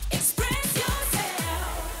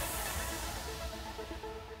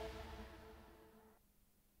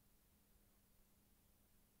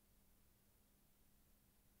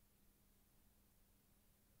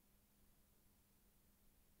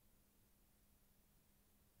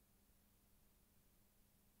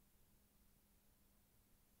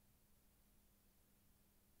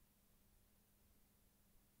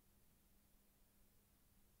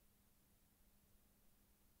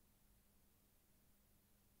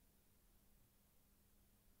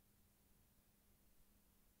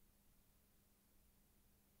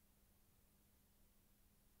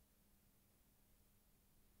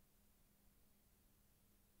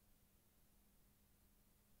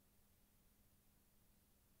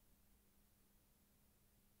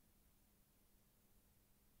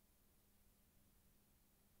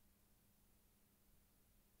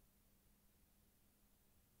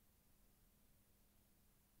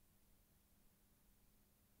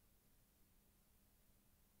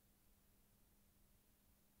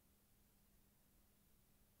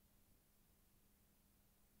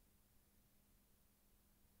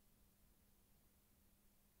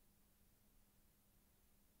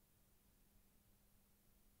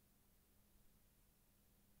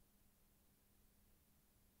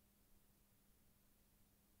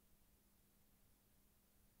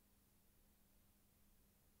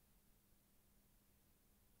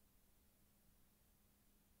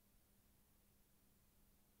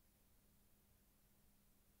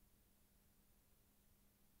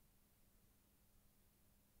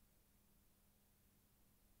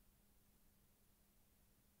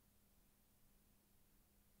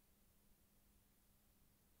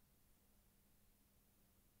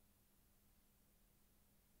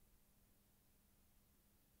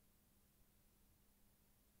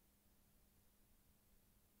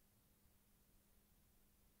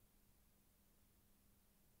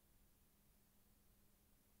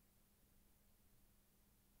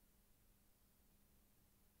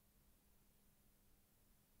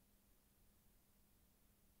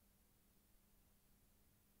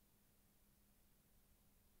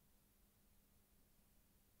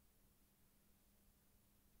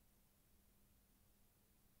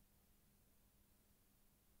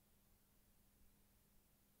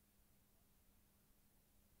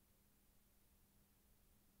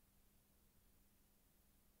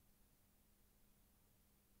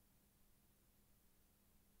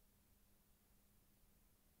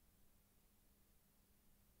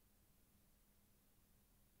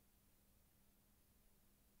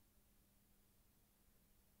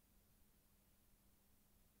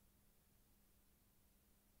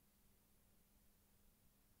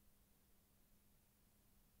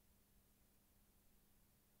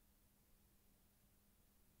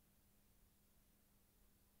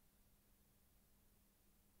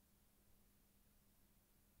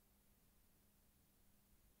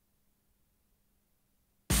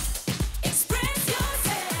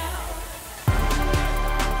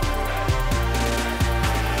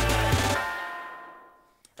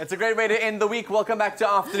 It's a great way to end the week. Welcome back to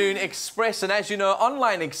Afternoon Express. And as you know,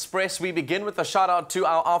 Online Express, we begin with a shout out to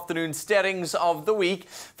our afternoon starings of the week.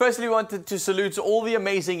 Firstly, we wanted to salute all the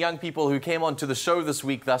amazing young people who came onto the show this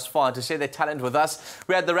week thus far to share their talent with us.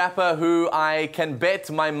 We had the rapper who I can bet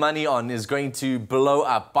my money on is going to blow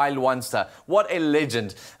up, by Luansta. What a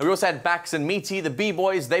legend. And we also had Bax and Meaty, the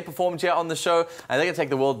B-Boys. They performed here on the show and they're going to take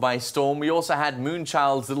the world by storm. We also had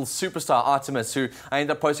Moonchild's little superstar, Artemis, who I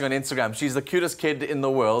ended up posting on Instagram. She's the cutest kid in the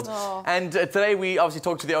world. Oh. And today we obviously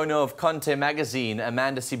talked to the owner of Conte Magazine,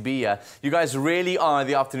 Amanda Sibiya. You guys really are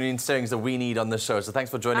the afternoon starings that we need on the show. So thanks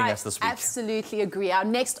for joining us this week. I absolutely agree. Our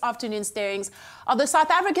next afternoon starings are the South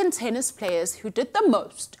African tennis players who did the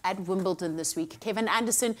most at Wimbledon this week. Kevin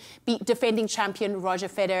Anderson beat defending champion Roger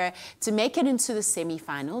Federer to make it into the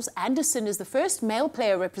semi-finals. Anderson is the first male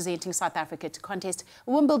player representing South Africa to contest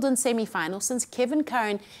a Wimbledon semi-final since Kevin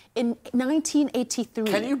Curran in 1983.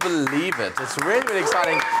 Can you believe it? It's really, really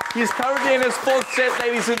exciting. He's currently in his fourth set,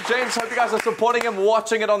 ladies and gents. Hope you guys are supporting him,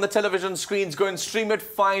 watching it on the television screens. Go and stream it,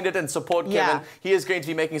 find it, and support Kevin. He is going to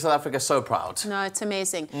be making South Africa so proud. No, it's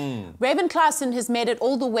amazing. Raven Klaasen has made it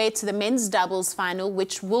all the way to the men's doubles final,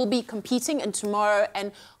 which will be competing in tomorrow.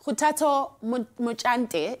 And Khutato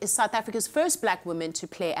Mochante is South Africa's first black woman to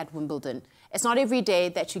play at Wimbledon. It's not every day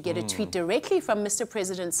that you get a tweet directly from Mr.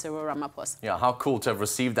 President Cyril Ramaphosa. Yeah, how cool to have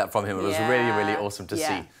received that from him. It was really, really awesome to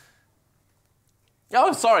see.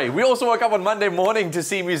 Oh, sorry. We also woke up on Monday morning to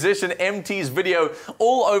see musician MT's video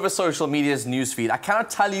all over social media's newsfeed. I cannot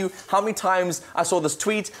tell you how many times I saw this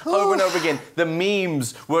tweet over and over again. The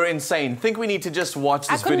memes were insane. Think we need to just watch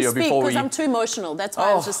this video before we... because I'm too emotional. That's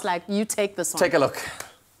why I was just like, you take this one. Take a look.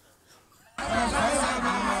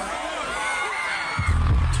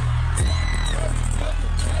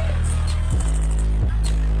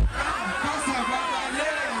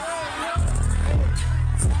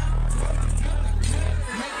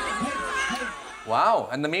 Wow,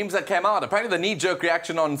 and the memes that came out. Apparently the knee-jerk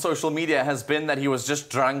reaction on social media has been that he was just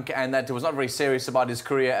drunk and that he was not very serious about his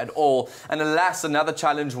career at all. And alas, another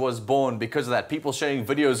challenge was born because of that. People sharing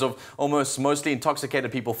videos of almost mostly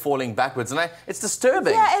intoxicated people falling backwards. And it's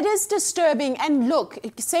disturbing. Yeah, it is disturbing. And look,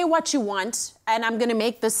 say what you want, and I'm going to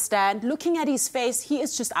make this stand. Looking at his face, he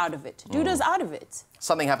is just out of it. Dude is out of it.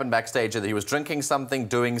 Something happened backstage that he was drinking something,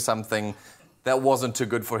 doing something that wasn't too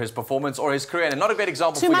good for his performance or his career, and not a great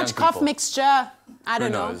example for young people. Too much cough mixture. I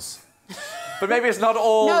don't know. Who knows? But maybe it's not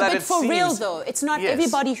all that it seems. No, but for real though, it's not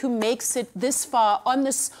everybody who makes it this far on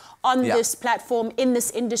this platform, in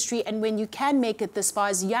this industry, and when you can make it this far,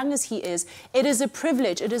 as young as he is, it is a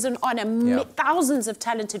privilege, it is an honor. Thousands of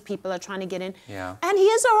talented people are trying to get in. And he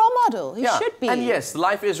is a role model. He should be. And yes,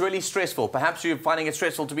 life is really stressful. Perhaps you're finding it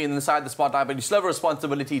stressful to be inside the spotlight, but you still have a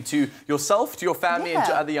responsibility to yourself, to your family, and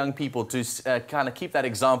to other young people to kind of keep that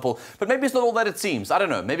example. But maybe it's not all that it seems. I don't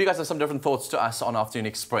know. Maybe you guys have some different thoughts to us on Afternoon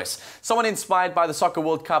Express. Someone inspired by the Soccer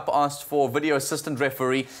World Cup asked for video assistant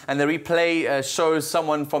referee, and the replay shows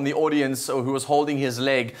someone from the audience who was holding his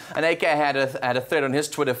leg. And AK had a thread on his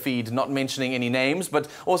Twitter feed, not mentioning any names, but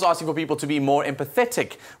also asking for people to be more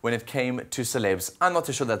empathetic when it came to celebs. I'm not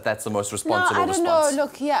too sure that that's the most responsible response. No, I don't know.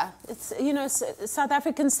 Look, it's, you know, South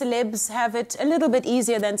African celebs have it a little bit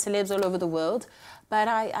easier than celebs all over the world, but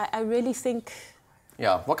I really think...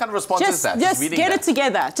 Yeah, what kind of response is that? Just get it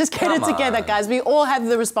together. Just get it together, guys. We all have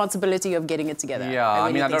the responsibility of getting it together. Yeah,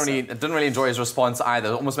 I didn't really enjoy his response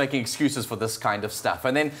either, almost making excuses for this kind of stuff.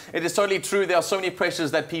 And then it is totally true, there are so many pressures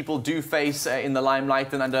that people do face in the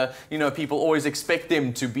limelight, and under, you know, people always expect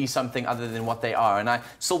them to be something other than what they are. And I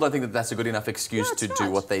still don't think that that's a good enough excuse to do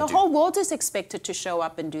what they do. The whole world is expected to show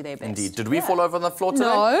up and do their best. Indeed. Did we fall over on the floor today?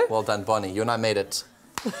 No. Well done, Bonnie. You and I made it.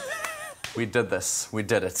 We did this. We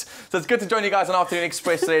did it. So it's good to join you guys on Afternoon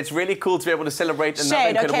Express today. It's really cool to be able to celebrate another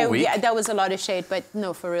incredible week. Yeah, that was a lot of shade, but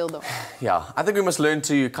no, for real though. Yeah, I think we must learn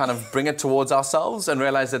to kind of bring it towards ourselves and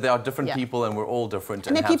realize that there are different people and we're all different.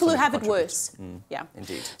 And there are people who have it worse. Yeah.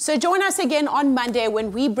 Indeed. So join us again on Monday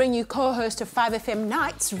when we bring you co-host of 5FM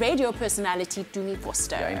Nights, radio personality Dumi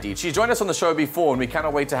Foster. Yeah, indeed. She joined us on the show before and we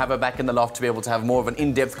cannot wait to have her back in the loft to be able to have more of an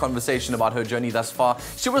in-depth conversation about her journey thus far.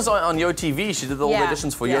 She was on YoTV. She did all the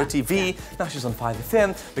auditions for YoTV. Now she's on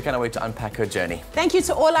 5FM. We cannot wait to unpack her journey. Thank you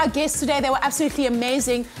to all our guests today. They were absolutely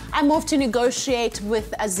amazing. I'm off to negotiate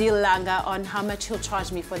with Azael Langa on how much he'll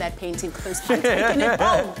charge me for that painting because I'm taking it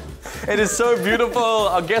home. It is so beautiful.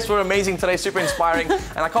 Our guests were amazing today, super inspiring.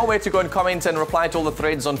 And I can't wait to go and comment and reply to all the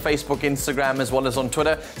threads on Facebook, Instagram, as well as on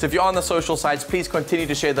Twitter. So if you're on the social sites, please continue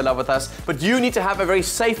to share the love with us. But you need to have a very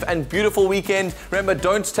safe and beautiful weekend. Remember,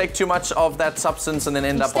 don't take too much of that substance and then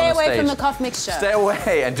end up on the stage. Stay away from the cough mixture. Stay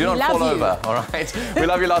away and do not fall over, all right? We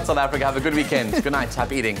love you lots, South Africa. Have a good weekend. Good night.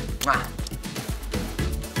 Happy eating. Mwah.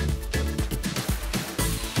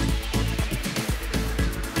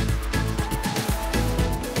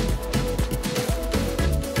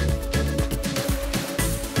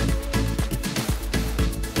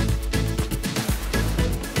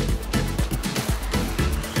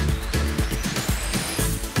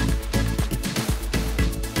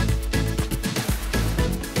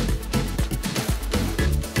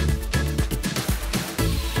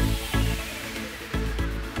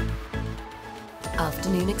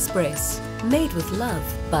 Afternoon Express. Made with love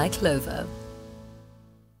by Clover.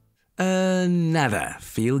 Another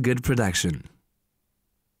feel-good production.